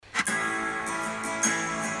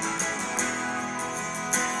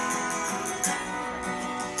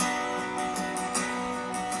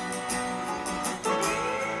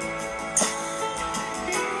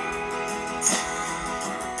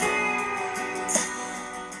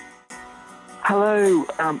Hello,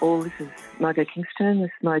 all. This is Margot Kingston. This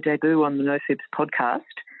is my debut on the No Fibs podcast.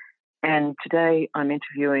 And today I'm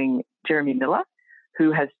interviewing Jeremy Miller,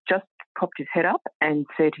 who has just popped his head up and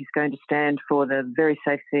said he's going to stand for the very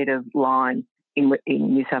safe seat of Lyne in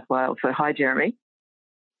New South Wales. So hi, Jeremy.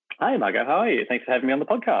 Hi, Margot. How are you? Thanks for having me on the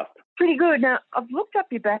podcast. Pretty good. Now, I've looked up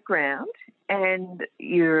your background and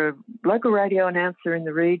you're a local radio announcer in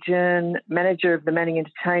the region, manager of the Manning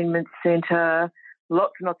Entertainment Centre,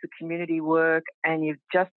 lots and lots of community work, and you've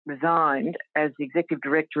just resigned as the executive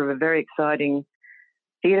director of a very exciting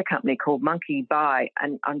theatre company called Monkey Bye.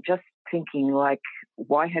 And I'm just thinking,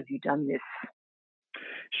 why have you done this?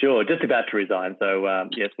 Sure, just about to resign. So,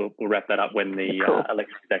 yes, we'll wrap that up when the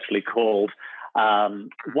election is actually called.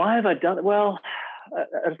 Why have I done it? Well,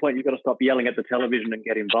 at a point, you've got to stop yelling at the television and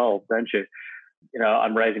get involved, don't you? You know,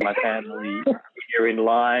 I'm raising my family here in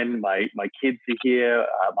Lyne. My kids are here.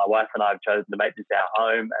 My wife and I have chosen to make this our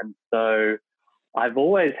home. And so I've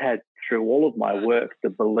always had, through all of my work, the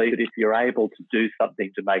belief that if you're able to do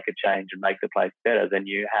something to make a change and make the place better, then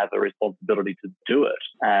you have a responsibility to do it.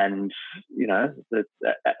 And, you know,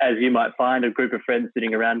 as you might find, a group of friends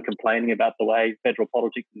sitting around complaining about the way federal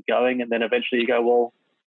politics is going, and then eventually you go, well,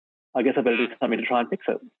 I guess I better do something to try and fix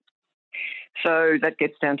it. So that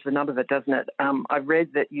gets down to the nub of it, doesn't it? I've read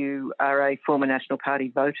that you are a former National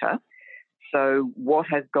Party voter. So what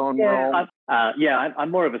has gone wrong?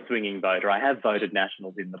 I'm more of a swinging voter. I have voted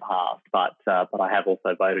Nationals in the past, but I have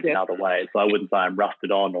also voted in other ways. So I wouldn't say I'm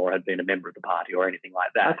rusted on or have been a member of the party or anything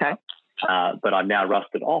like that. Okay. But I'm now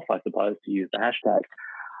rusted off, I suppose, to use the hashtag.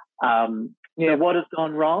 So what has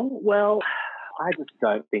gone wrong? Well, I just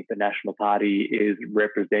don't think the National Party is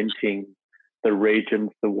representing the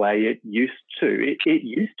regions the way it used to. It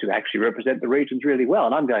used to actually represent the regions really well.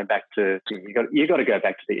 And I'm going back to, you got to go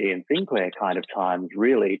back to the Ian Sinclair kind of times,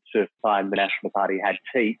 really, to find the National Party had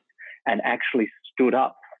teeth and actually stood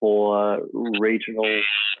up for regional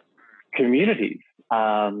communities.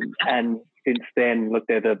 And since then, look,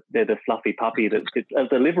 they're the fluffy puppy of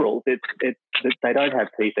the Liberals. They don't have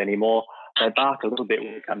teeth anymore. They bark a little bit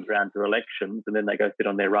when it comes around to elections, and then they go sit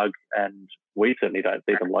on their rugs, and we certainly don't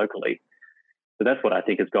see them locally. So that's what I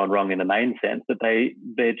think has gone wrong in the main sense, that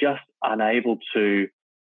they're just unable to,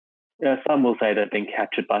 some will say they've been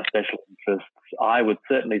captured by special interests. I would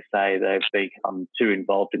certainly say they've become too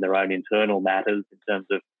involved in their own internal matters in terms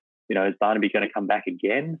of, is Barnaby going to come back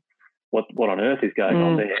again? What on earth is going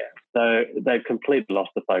on there? So they've completely lost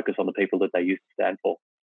the focus on the people that they used to stand for.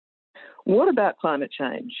 What about climate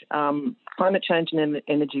change? Climate change and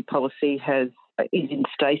energy policy is in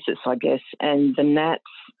stasis, I guess, and the Nats,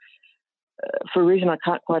 for a reason I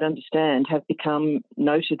can't quite understand, have become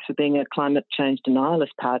noted for being a climate change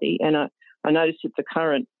denialist party. And I noticed that the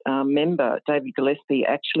current member, David Gillespie,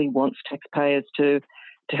 actually wants taxpayers to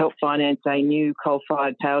help finance a new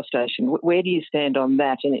coal-fired power station. Where do you stand on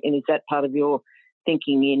that? And is that part of your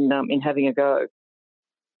thinking in having a go?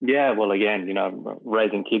 Yeah, well, again,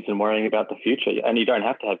 raising kids and worrying about the future, and you don't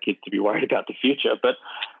have to have kids to be worried about the future, but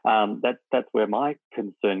that's where my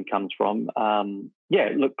concern comes from.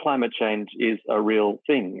 Look, climate change is a real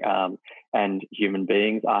thing, and human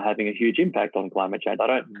beings are having a huge impact on climate change. I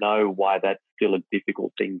don't know why that's still a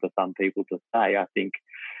difficult thing for some people to say. I think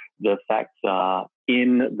the facts are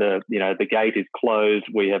the gate is closed.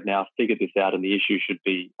 We have now figured this out, and the issue should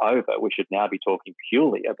be over. We should now be talking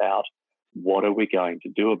purely about what are we going to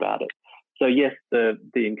do about it? So yes, the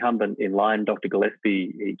incumbent in Lyne, Dr.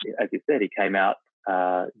 Gillespie, as you said, he came out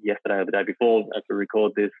yesterday or the day before, as we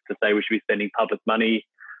record this, to say we should be spending public money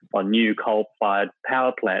on new coal-fired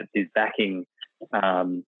power plants. He's backing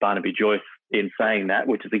Barnaby Joyce in saying that,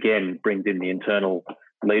 which is again brings in the internal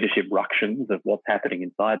leadership ructions of what's happening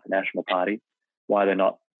inside the National Party. Why they're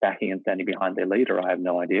not backing and standing behind their leader, I have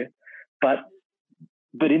no idea.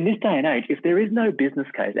 But in this day and age, if there is no business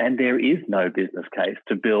case, and there is no business case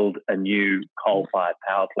to build a new coal-fired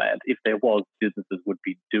power plant, if there was, businesses would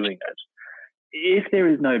be doing it. If there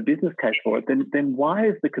is no business case for it, then why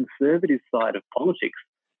is the conservative side of politics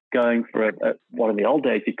going for what in the old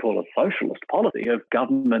days you'd call a socialist policy of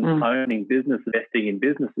government owning business, investing in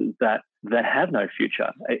businesses that have no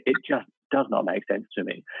future? It just does not make sense to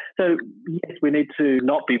me. So yes, we need to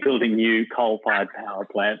not be building new coal-fired power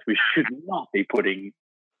plants. We should not be putting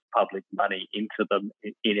public money into them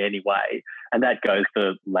in any way. And that goes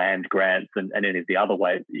for land grants and any of the other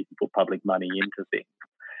ways that you can put public money into things.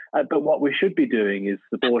 But what we should be doing is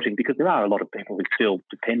supporting, because there are a lot of people who still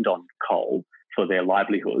depend on coal for their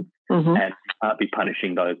livelihoods, and be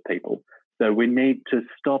punishing those people. So we need to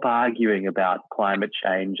stop arguing about climate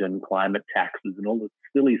change and climate taxes and all the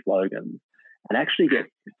silly slogans and actually get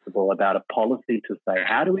sensible about a policy to say,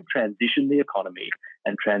 how do we transition the economy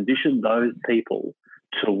and transition those people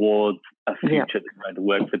towards a future that's going to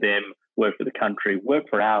work for them, work for the country, work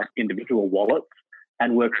for our individual wallets,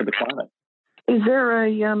 and work for the climate. Is there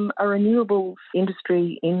a renewables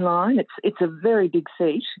industry in line? It's a very big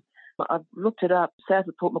seat. I've looked it up. South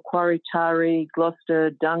of Port Macquarie, Taree,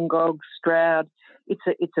 Gloucester, Dungog, Stroud.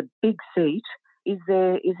 It's a big seat. Is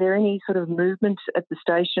there any sort of movement at the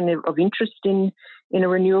station of interest in a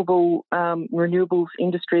renewables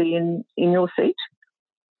industry in your seat?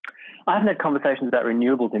 I haven't had conversations about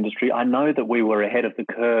renewables industry. I know that we were ahead of the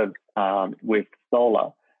curve with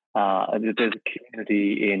solar. There's a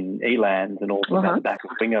community in Elands and also at the back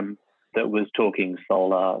of Wingham that was talking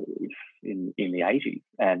solar in the 80s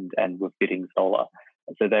and were fitting solar.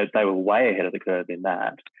 So they were way ahead of the curve in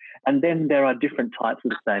that. And then there are different types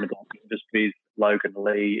of sustainable industries. Logan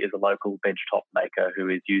Lee is a local benchtop maker who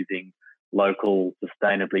is using local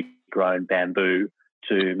sustainably grown bamboo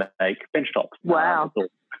to make benchtops. Wow. It's all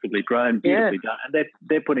perfectly grown, beautifully done. And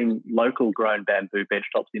they're putting local grown bamboo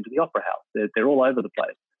benchtops into the Opera House. They're all over the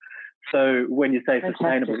place. So when you say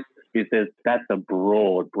sustainable industries, that's a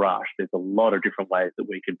broad brush. There's a lot of different ways that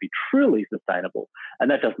we can be truly sustainable. And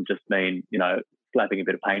that doesn't just mean, slapping a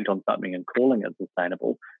bit of paint on something and calling it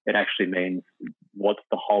sustainable. It actually means, what's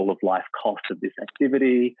the whole of life cost of this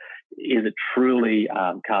activity? Is it truly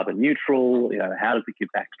carbon neutral? How does it give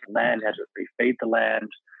back to the land? How does it refeed the land?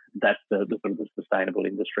 That's the sort of the sustainable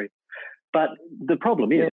industry. But the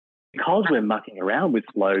problem is, because we're mucking around with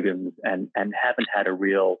slogans and haven't had a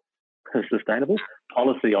real sustainable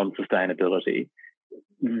policy on sustainability,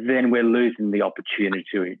 then we're losing the opportunity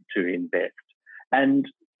to invest. And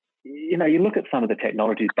you look at some of the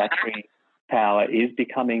technologies. Battery power is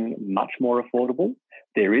becoming much more affordable.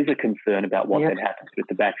 There is a concern about what then happens with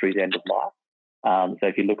the battery's end of life. So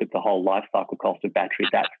if you look at the whole life cycle cost of batteries,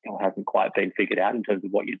 that still hasn't quite been figured out in terms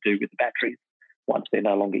of what you do with the batteries once they're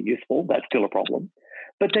no longer useful. That's still a problem.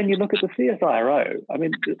 But then you look at the CSIRO. I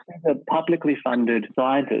mean, these are publicly funded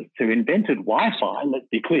scientists who invented Wi-Fi, let's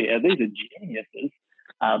be clear. These are geniuses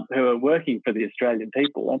who are working for the Australian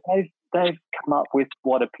people. And they've come up with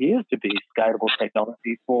what appears to be scalable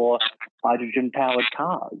technology for hydrogen-powered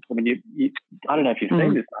cars. I mean, I don't know if you've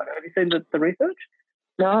seen this. Have you seen the research?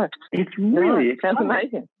 No. It's really exciting. Sounds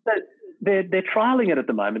amazing. So they're trialling it at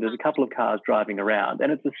the moment. There's a couple of cars driving around,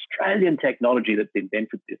 and it's Australian technology that's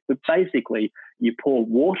invented this. But basically, you pour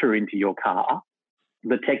water into your car.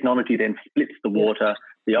 The technology then splits the water,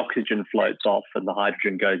 the oxygen floats off, and the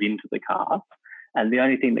hydrogen goes into the car. And the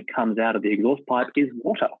only thing that comes out of the exhaust pipe is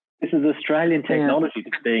water. This is Australian technology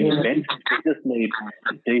that's being invented. We just need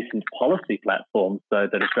decent policy platforms so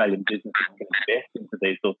that Australian businesses can invest into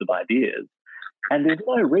these sorts of ideas. And there's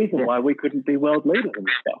no reason why we couldn't be world leaders in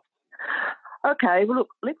this stuff. Okay, well, look,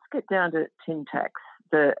 let's get down to tin tax.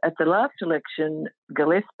 At the last election,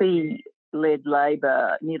 Gillespie led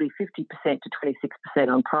Labor nearly 50% to 26%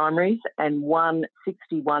 on primaries and won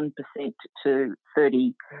 61% to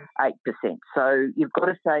 38%. So you've got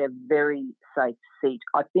to say a very safe seat.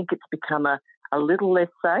 I think it's become a little less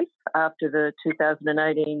safe after the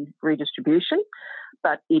 2018 redistribution,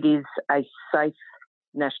 but it is a safe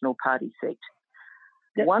National Party seat.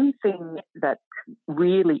 Yep. One thing that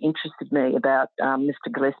really interested me about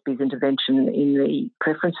Mr. Gillespie's intervention in the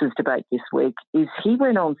preferences debate this week is he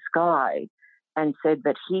went on Sky and said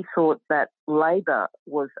that he thought that Labor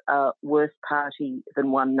was a worse party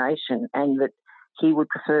than One Nation and that he would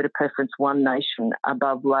prefer to preference One Nation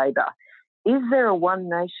above Labor. Is there a One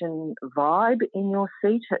Nation vibe in your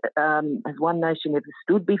seat? Has One Nation ever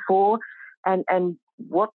stood before? And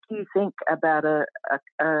what do you think about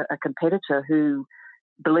a competitor who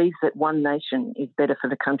believes that One Nation is better for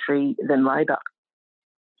the country than Labor?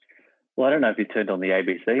 Well, I don't know if you turned on the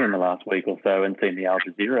ABC in the last week or so and seen the Al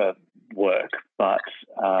Jazeera work, but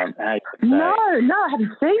No, I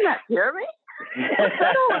haven't seen that, Jeremy. What's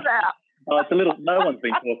that all about? Oh, it's a little. No one's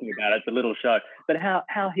been talking about it. It's a little show. But how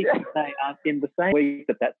he can say in the same week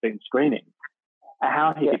that's been screening,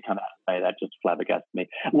 how he could come out and say that just flabbergasted me.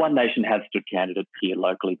 One Nation has stood candidates here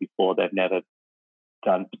locally before. They've never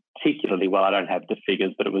done particularly well. I don't have the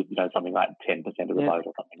figures, but it was something like 10% of the vote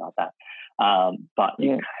or something like that. But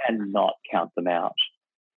you cannot count them out.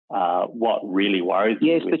 What really worries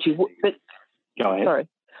me? Yes, but go ahead. Sorry.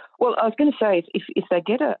 Well, I was going to say if they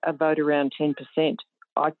get a vote around 10%,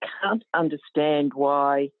 I can't understand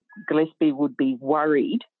why Gillespie would be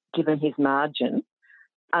worried, given his margin,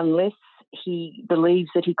 unless he believes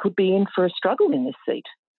that he could be in for a struggle in this seat.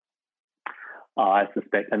 I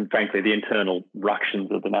suspect, and frankly, the internal ructions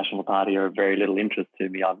of the National Party are of very little interest to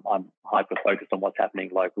me. I'm hyper-focused on what's happening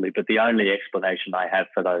locally. But the only explanation I have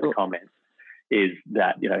for those comments is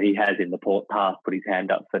that, he has in the past put his hand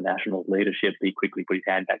up for national leadership. He quickly put his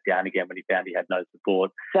hand back down again when he found he had no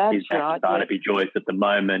support. He's right. Barnaby Joyce at the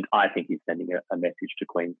moment. I think he's sending a message to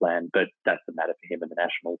Queensland, but that's a matter for him and the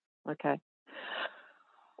Nationals. Okay.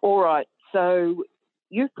 All right. So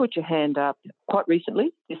you've put your hand up quite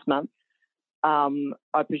recently this month.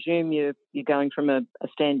 I presume you're going from a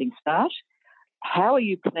standing start. How are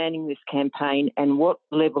you planning this campaign, and what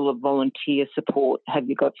level of volunteer support have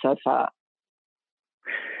you got so far?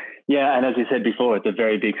 Yeah, and as you said before, it's a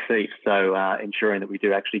very big seat, so ensuring that we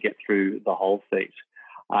do actually get through the whole seat.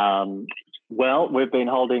 Well, we've been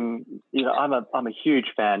holding, I'm a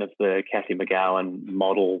huge fan of the Cathy McGowan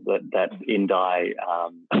model that Indi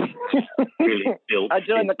really built. I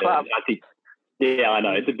joined the club. Yeah, I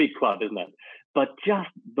know. It's a big club, isn't it? But just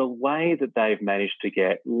the way that they've managed to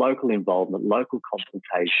get local involvement, local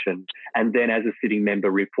consultation, and then as a sitting member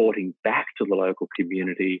reporting back to the local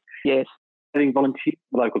community. Yes. Having volunteer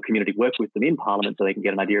local community work with them in Parliament so they can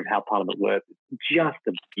get an idea of how Parliament works. Just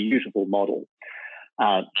a beautiful model.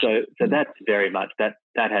 So that's very much, that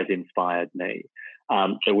has inspired me.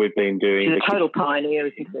 So we've been doing... She's a total pioneer,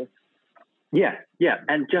 isn't she? Yeah.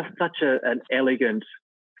 And just such an elegant,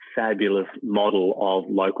 fabulous model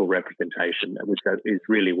of local representation, which is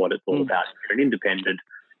really what it's all about. You're an independent.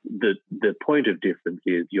 The point of difference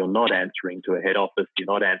is you're not answering to a head office, you're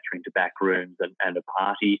not answering to back rooms and a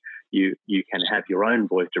party. You can have your own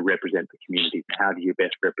voice to represent the community. How do you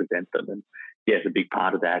best represent them? And yes, a big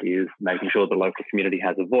part of that is making sure the local community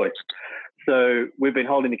has a voice. So we've been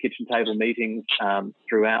holding the kitchen table meetings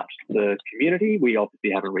throughout the community. We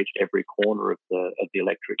obviously haven't reached every corner of the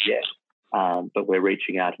electorate yet, but we're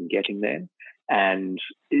reaching out and getting there. And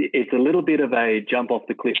it's a little bit of a jump off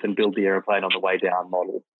the cliff and build the aeroplane on the way down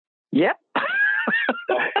model. Yep.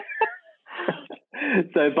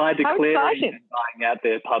 So by declaring and going out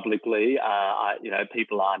there publicly,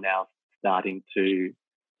 people are now starting to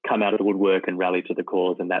come out of the woodwork and rally to the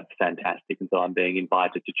cause, and that's fantastic. And so I'm being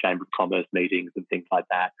invited to Chamber of Commerce meetings and things like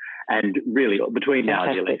that. And really, between now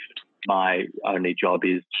and the election, my only job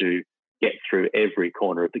is to get through every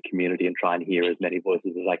corner of the community and try and hear as many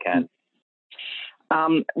voices as I can.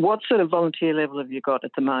 What sort of volunteer level have you got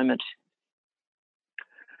at the moment?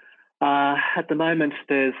 At the moment,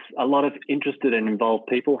 there's a lot of interested and involved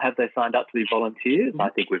people. Have they signed up to be volunteers? I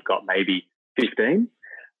think we've got maybe 15.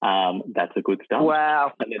 That's a good start.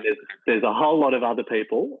 Wow. And then there's a whole lot of other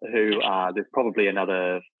people who there's probably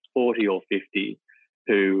another 40 or 50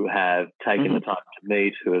 who have taken the time to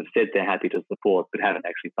meet, who have said they're happy to support, but haven't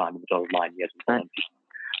actually signed the dotted line yet.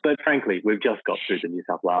 But frankly, we've just got through the New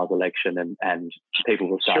South Wales election and people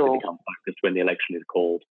will start to become focused when the election is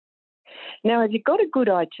called. Now, have you got a good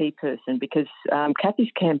IT person? Because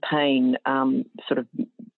Cathy's campaign sort of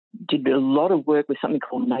did a lot of work with something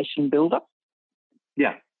called Nation Builder.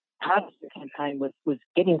 Yeah. Part of the campaign was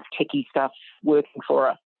getting techie stuff working for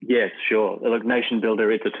her. Yes, sure. Look, Nation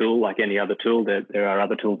Builder, it's a tool like any other tool. There are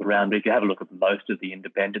other tools around, but if you have a look at most of the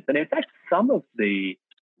independents, and in fact, some of the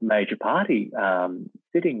major party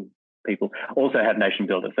sitting people also have Nation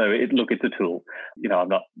Builder. So it's a tool. I'm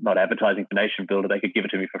not advertising for Nation Builder. They could give it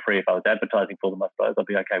to me for free if I was advertising for them. I suppose I'd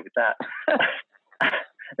be okay with that.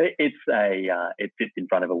 It sits in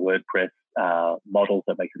front of a WordPress model,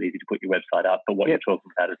 so it makes it easy to put your website up. But what you're talking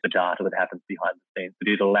about is the data that happens behind the scenes. But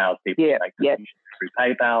it allows people to make decisions through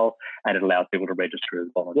PayPal, and it allows people to register as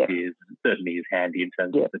volunteers. It certainly is handy in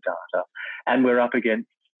terms of the data. And we're up against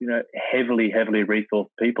heavily resourced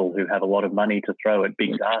people who have a lot of money to throw at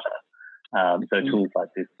big data. So tools like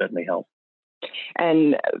this certainly help.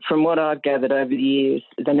 And from what I've gathered over the years,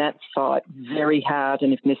 the Nats fight very hard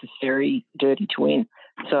and, if necessary, dirty to win.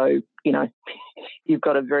 So, you've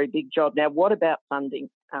got a very big job. Now, what about funding?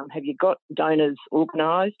 Have you got donors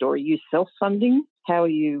organised, or are you self-funding? How are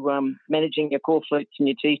you managing your cornflakes and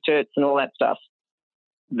your T-shirts and all that stuff?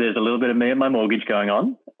 There's a little bit of me and my mortgage going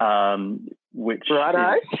on, which is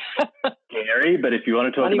scary. But if you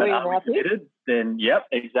want to talk about unrecommitted, then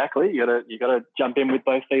exactly. You got to jump in with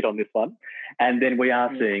both feet on this one. And then we are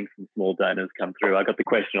seeing some small donors come through. I got the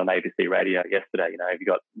question on ABC Radio yesterday. Have you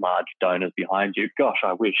got large donors behind you? Gosh,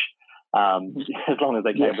 I wish. As long as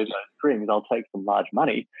they came with no strings, I'll take some large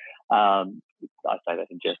money. I say that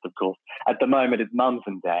in jest, of course. At the moment, it's mums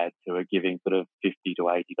and dads who are giving sort of $50 to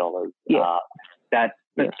 $80. That's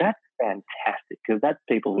fantastic, because that's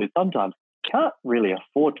people who sometimes can't really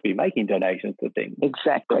afford to be making donations to things.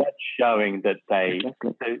 Exactly. So that's showing that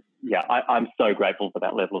I'm so grateful for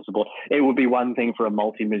that level of support. It would be one thing for a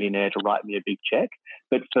multi-millionaire to write me a big check,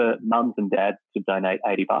 but for mums and dads to donate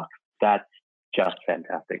 $80, that's just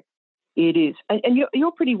fantastic. It is. And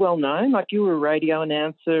you're pretty well known. Like, you were a radio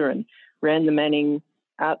announcer and ran the Manning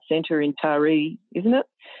Arts Centre in Taree, isn't it?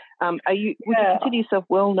 Would you consider yourself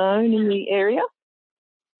well known in the area?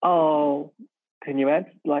 Oh, can you add?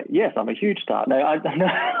 Yes, I'm a huge star. No,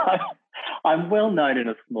 I'm well known in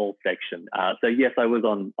a small section. So yes, I was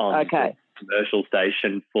on the commercial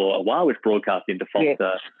station for a while, which broadcast into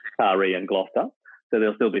Foster, Taree, and Gloucester. So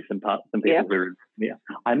there'll still be some people who are. Yeah,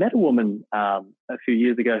 I met a woman a few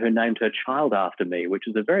years ago who named her child after me, which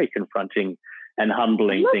is a very confronting and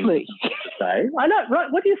humbling thing to say. I know, right?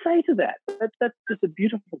 What do you say to that? That's just a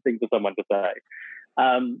beautiful thing for someone to say.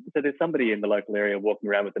 So there's somebody in the local area walking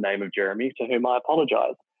around with the name of Jeremy, to whom I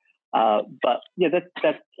apologise. But yeah,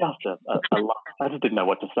 that's just a lot. I just didn't know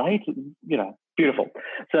what to say. Beautiful.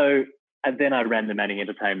 So, and then I ran the Manning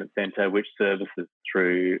Entertainment Centre, which services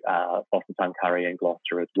through Foster, Tuncurry and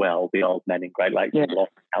Gloucester as well, the old Manning Great Lakes and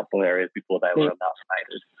Gloucester council areas before they were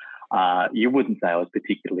amalgamated. You wouldn't say I was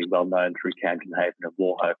particularly well known through Camden Haven and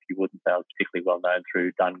Wauchope. You wouldn't say I was particularly well known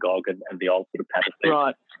through Dungog and the old sort of Patterson.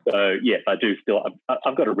 Right. So yes, I do still.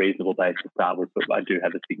 I've got a reasonable base to start with, but I do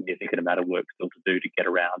have a significant amount of work still to do to get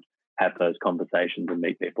around, have those conversations, and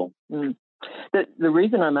meet people. Mm. The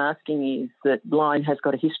reason I'm asking is that Lyne has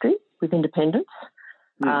got a history with independence.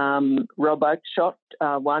 Rob Oakeshott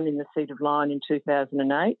won in the seat of Lyne in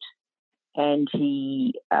 2008. And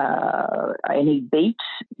he beat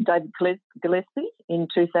David Gillespie in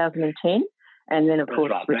 2010, and then of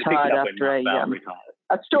course retired after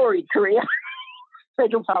a storied career,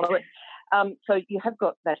 federal parliament. So you have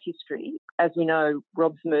got that history. As we know,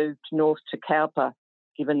 Rob's moved north to Cowper,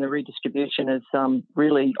 given the redistribution has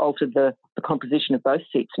really altered the composition of both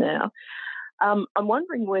seats now. I'm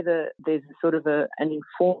wondering whether there's sort of an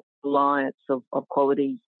informed alliance of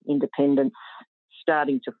quality independence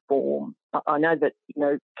starting to form. I know that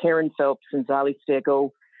Karen Phelps and Zali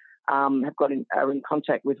Stegel are in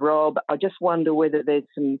contact with Rob. I just wonder whether there's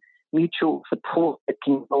some mutual support that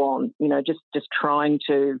can go on. Just trying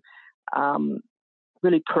to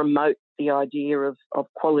really promote the idea of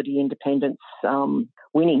quality independence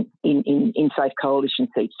winning in safe coalition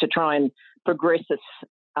seats to try and progress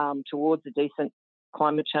us towards a decent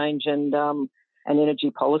climate change and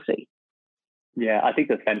energy policy. Yeah, I think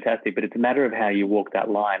that's fantastic, but it's a matter of how you walk that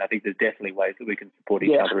line. I think there's definitely ways that we can support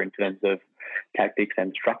each other in terms of tactics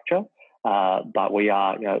and structure, but we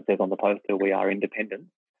are, it says on the poster, we are independent.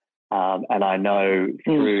 And I know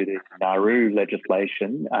through this Nauru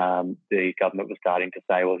legislation, the government was starting to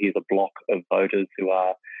say, well, here's a block of voters who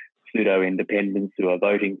are pseudo-independents who are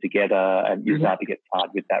voting together, and you start to get tied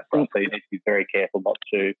with that front. So you need to be very careful not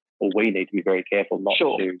to, or we need to be very careful not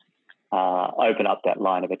to open up that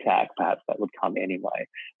line of attack. Perhaps that would come anyway.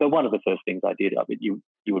 But one of the first things I did, you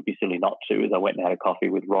would be silly not to, is I went and had a coffee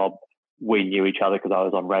with Rob. We knew each other because I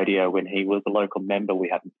was on radio when he was a local member. We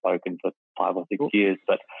hadn't spoken for 5 or 6 years,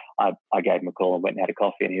 but I gave him a call and went and had a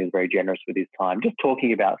coffee, and he was very generous with his time, just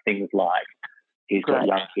talking about things like, he's got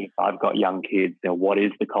young kids, I've got young kids. What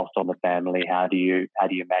is the cost on the family? How do you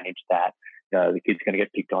manage that? The kid's going to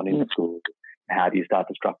get picked on in school. How do you start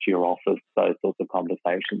to structure your office? Those sorts of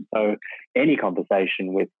conversations. So any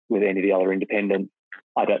conversation with any of the other independents,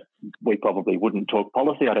 we probably wouldn't talk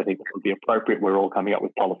policy. I don't think that would be appropriate. We're all coming up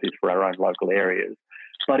with policies for our own local areas.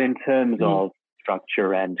 But in terms of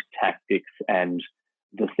structure and tactics and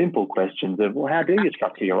the simple questions of, well, how do you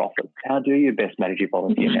structure your office? How do you best manage your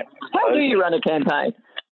policy? How do you run a campaign?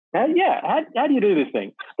 How do you do this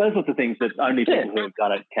thing? Those sorts of things that only people who have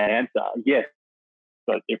done it can answer. Yes.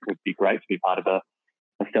 So it would be great to be part of a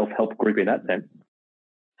self-help group in that sense.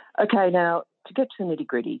 Okay, now to get to the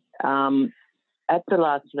nitty-gritty, at the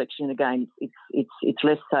last election, again, it's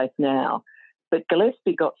less safe now, but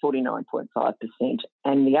Gillespie got 49.5%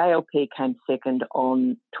 and the ALP came second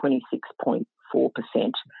on 26.4%.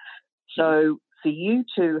 So for you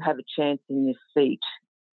to have a chance in this seat,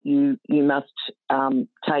 you must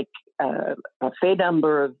take a fair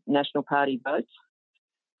number of National Party votes,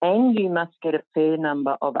 and you must get a fair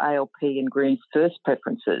number of ALP and Greens first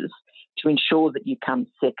preferences to ensure that you come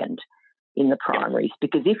second in the primaries.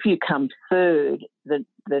 Because if you come third, the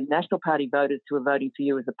National Party voters who are voting for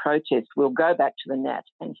you as a protest will go back to the Nat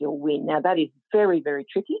and he'll win. Now, that is very, very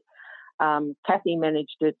tricky. Kathy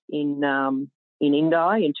managed it in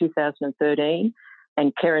Indi in 2013,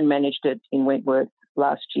 and Karen managed it in Wentworth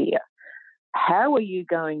last year. How are you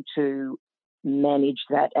going to manage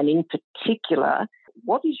that? And in particular,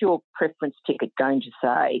 what is your preference ticket going to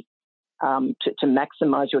say to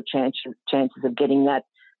maximise your chances of getting that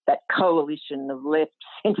coalition of left,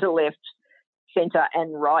 centre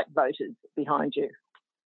and right voters behind you?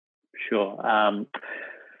 Sure.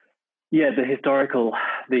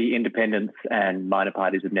 The independents and minor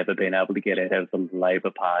parties have never been able to get ahead of the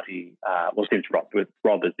Labor Party, since Rob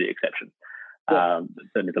is the exception.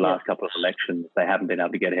 Certainly the last couple of elections, they haven't been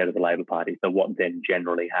able to get ahead of the Labor Party. So what then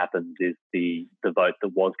generally happens is the vote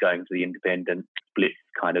that was going to the independent splits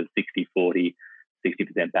kind of 60-40,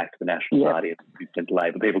 60% back to the National Party and 40% to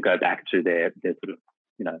Labor. People go back to their sort of,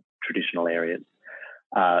 traditional areas.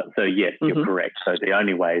 So yes, you're correct. So the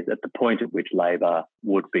only way is at the point at which Labor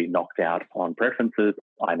would be knocked out on preferences,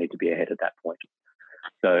 I need to be ahead at that point.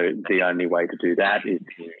 So the only way to do that is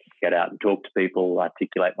to get out and talk to people,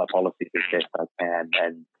 articulate my policies as best I can,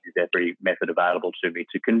 and use every method available to me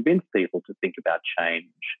to convince people to think about change.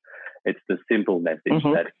 It's the simple message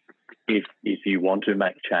that if you want to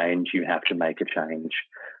make change, you have to make a change.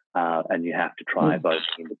 And you have to try voting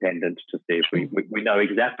independent to see if we know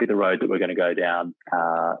exactly the road that we're going to go down.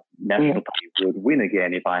 National Party would win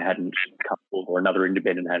again if I hadn't come forward or another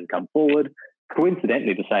independent hadn't come forward.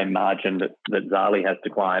 Coincidentally, the same margin that Zali has to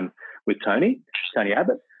climb with Tony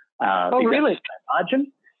Abbott. Really?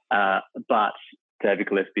 Margin. But David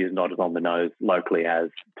Gillespie is not as on the nose locally as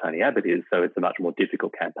Tony Abbott is, so it's a much more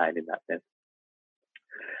difficult campaign in that sense.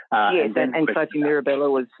 Yes, and Sophie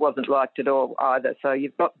Mirabella wasn't liked at all either. So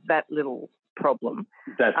you've got that little problem.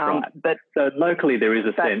 That's right. But so locally, there is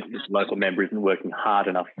a sense that the local member isn't working hard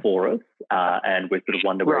enough for us, and we sort of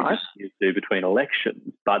wonder what you do between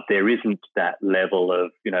elections. But there isn't that level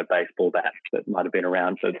of baseball bats that might have been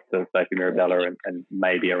around for Sophie Mirabella and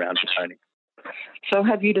maybe around for Tony. So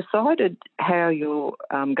have you decided how you're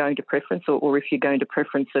going to preference, or if you're going to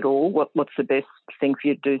preference at all? What's the best thing for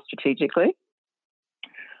you to do strategically?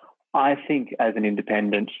 I think as an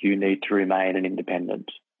independent, you need to remain an independent,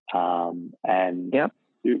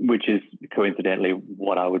 which is coincidentally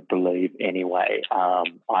what I would believe anyway.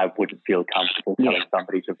 I wouldn't feel comfortable telling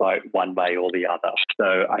somebody to vote one way or the other.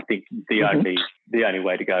 So I think the only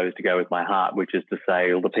way to go is to go with my heart, which is to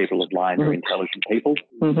say all the people of line are intelligent people.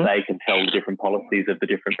 They can tell the different policies of the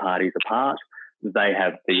different parties apart. They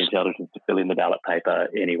have the intelligence to fill in the ballot paper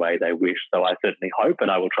any way they wish. So I certainly hope, and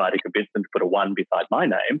I will try to convince them to put a 1 beside my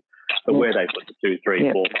name, but where they put the 2,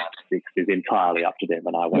 3, 4, 5, 6 is entirely up to them,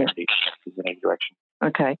 and I won't be in any direction.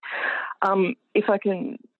 Okay. If I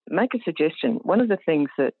can make a suggestion, one of the things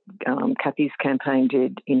that Kathy's campaign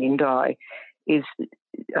did in Indi is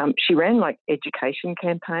she ran like education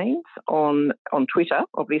campaigns on Twitter,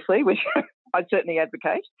 obviously, which I'd certainly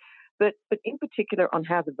advocate, but in particular on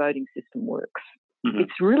how the voting system works.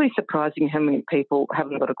 It's really surprising how many people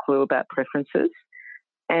haven't got a clue about preferences.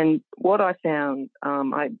 And what I found,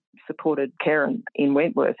 I supported Karen in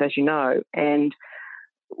Wentworth, as you know, and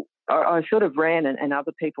I sort of ran, and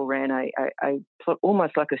other people ran a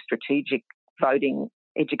almost like a strategic voting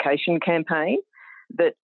education campaign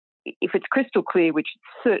that if it's crystal clear, which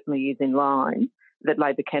it certainly is in line, that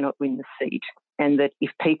Labor cannot win the seat, and that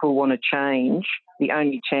if people want to change, the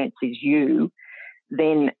only chance is you,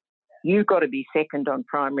 then you've got to be second on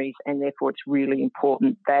primaries, and therefore it's really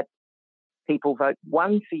important that people vote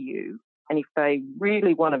 1 for you, and if they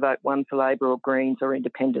really want to vote 1 for Labor or Greens or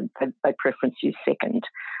Independent, they preference you second.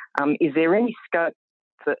 Is there any scope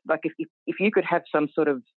for, like, if you could have some sort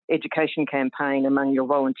of education campaign among your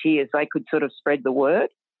volunteers, they could sort of spread the word?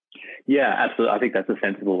 Yeah, absolutely. I think that's a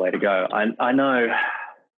sensible way to go. I know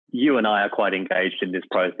you and I are quite engaged in this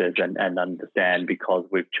process and understand because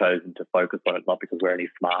we've chosen to focus on it, not because we're any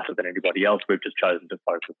smarter than anybody else. We've just chosen to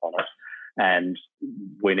focus on it. And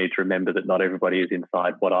we need to remember that not everybody is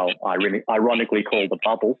inside what I really ironically call the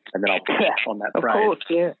bubble, and then I'll put on that phrase. Of course,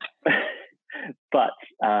 yeah. But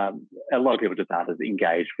a lot of people just aren't as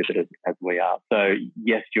engaged with it as we are. So,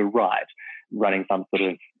 yes, you're right. Running some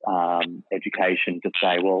sort of education to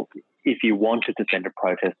say, well, if you wanted to send a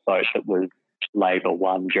protest vote that was Labor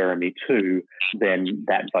 1, Jeremy 2, then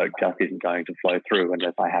that vote just isn't going to flow through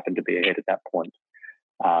unless I happen to be ahead at that point.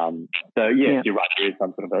 So, yes, you're right. There is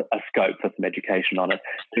some sort of a scope for some education on it.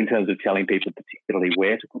 In terms of telling people particularly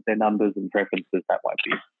where to put their numbers and preferences, that won't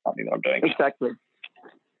be something that I'm doing. Exactly.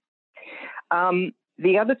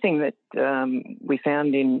 The other thing that we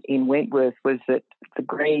found in Wentworth was that the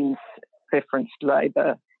Greens preferenced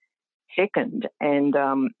Labor second, and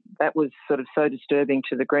that was sort of so disturbing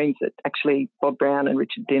to the Greens that actually Bob Brown and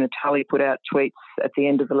Richard Di Natale put out tweets at the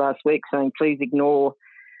end of the last week saying, please ignore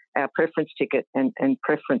our preference ticket and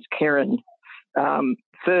preference Karen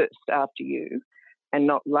first after you and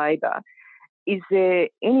not Labor. is there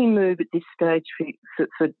any move at this stage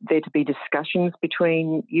for there to be discussions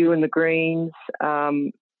between you and the Greens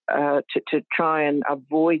to try and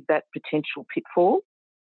avoid that potential pitfall?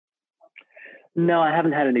 No, I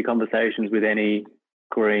haven't had any conversations with any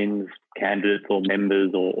Greens candidates or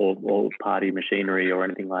members or party machinery or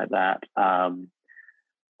anything like that. And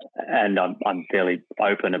I'm fairly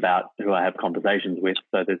open about who I have conversations with,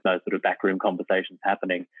 so there's no sort of backroom conversations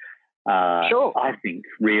happening. Sure. I think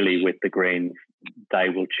really with the Greens, they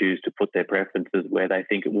will choose to put their preferences where they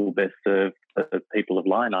think it will best serve the people of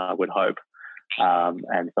Lyne, I would hope.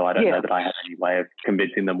 And so I don't know that I have any way of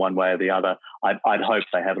convincing them one way or the other. I'd hope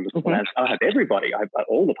they have a look at the landscape. I hope everybody,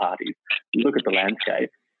 all the parties, look at the landscape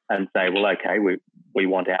and say, well, okay, we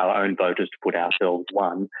want our own voters to put ourselves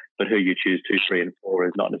one, but who you choose 2, 3 and 4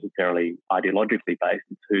 is not necessarily ideologically based.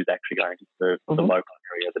 It's who's actually going to serve the local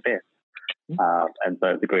area the best. And so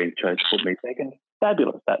if the Greens chose to put me second,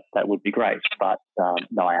 fabulous. That would be great. But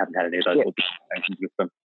no, I haven't had any of those conversations with them.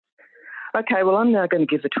 Okay, well, I'm now going to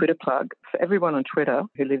give a Twitter plug. For everyone on Twitter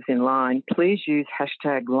who lives in Lyne, please use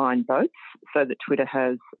hashtag LyneVotes so that Twitter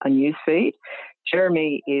has a news feed.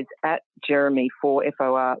 Jeremy is at Jeremy4,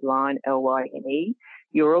 F-O-R, Lyne, L-Y-N-E.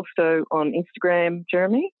 You're also on Instagram,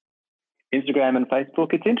 Jeremy? Instagram and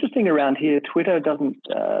Facebook. It's interesting around here. Twitter doesn't,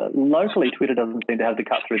 locally, Twitter doesn't seem to have the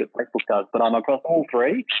cut through that Facebook does, but I'm across all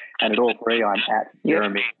three, and at all three, I'm at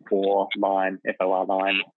Jeremy4 Lyne, F-O-R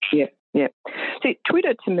Lyne. Yeah. See,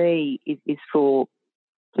 Twitter to me is for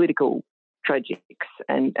political tragics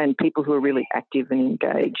and people who are really active and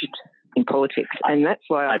engaged in politics, and that's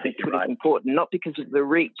why I think Twitter's important, not because of the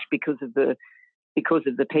reach, because of the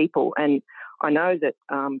people. And I know that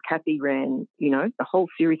Kathy ran, a whole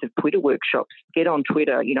series of Twitter workshops. Get on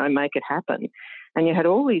Twitter, make it happen. And you had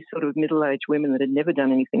all these sort of middle-aged women that had never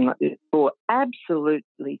done anything like this before,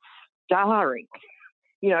 absolutely starring,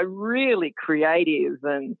 really creative,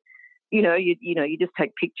 and you just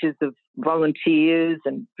take pictures of volunteers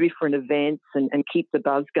and different events and keep the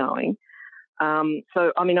buzz going.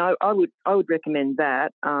 So I mean, I would recommend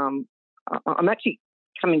that. I'm actually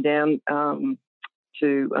coming down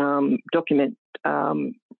to document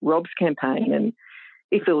Rob's campaign, and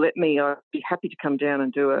if he'll let me, I'd be happy to come down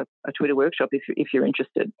and do a Twitter workshop if you're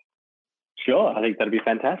interested. Sure, I think that'd be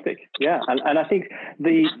fantastic. Yeah, and I think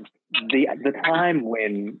the time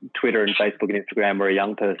when Twitter and Facebook and Instagram were a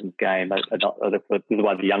young person's game,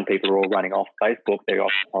 the young people are all running off Facebook. They're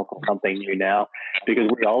off something new now because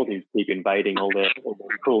we oldies keep invading all the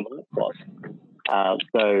cool night spots.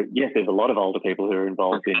 So yes, there's a lot of older people who are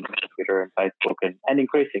involved in Twitter and Facebook and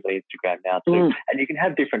increasingly Instagram now too. And you can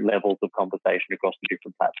have different levels of conversation across the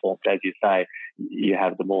different platforms. As you say, you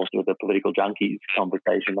have the more sort of the political junkies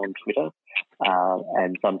conversation on Twitter,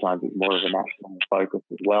 and sometimes it's more of a national focus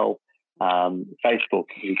as well. Facebook,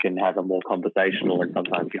 you can have a more conversational and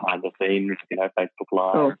sometimes behind the scenes, Facebook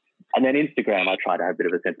Live. And then Instagram, I try to have a bit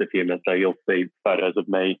of a sense of humour. So you'll see photos of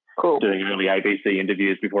me doing early ABC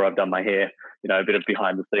interviews before I've done my hair, a bit of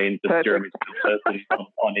behind the scenes of Jeremy's person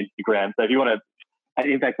on Instagram. So if you want to,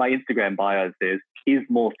 in fact, my Instagram bio says, is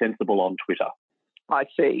more sensible on Twitter. I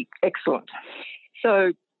see. Excellent.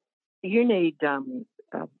 So you need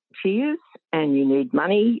cheers and you need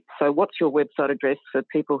money. So what's your website address for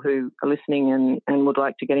people who are listening and would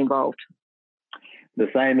like to get involved? The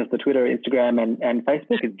same as the Twitter, Instagram, and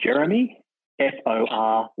Facebook is Jeremy,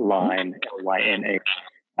 F-O-R Lyne, L-Y-N-E.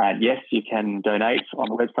 Yes, you can donate on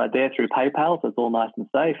the website there through PayPal, so it's all nice and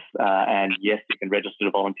safe. And yes, you can register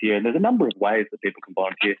to volunteer. And there's a number of ways that people can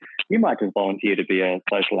volunteer. You might just volunteer to be a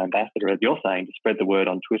social ambassador, as you're saying, to spread the word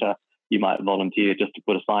on Twitter. You might volunteer just to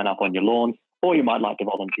put a sign up on your lawn, or you might like to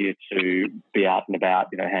volunteer to be out and about,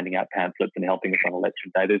 handing out pamphlets and helping us on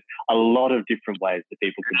election day. There's a lot of different ways that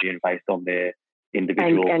people can be in based on their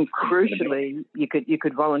individual. And crucially, you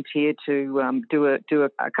could volunteer to do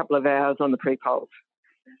a couple of hours on the pre-polls,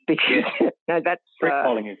 because that's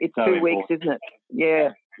it's 2 weeks, isn't it? Yeah.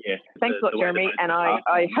 Yes. Thanks a lot, Jeremy, and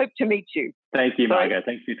I hope to meet you. Thank you, Margot.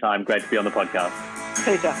 Thanks for your time. Great to be on the podcast.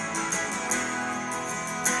 Pleasure.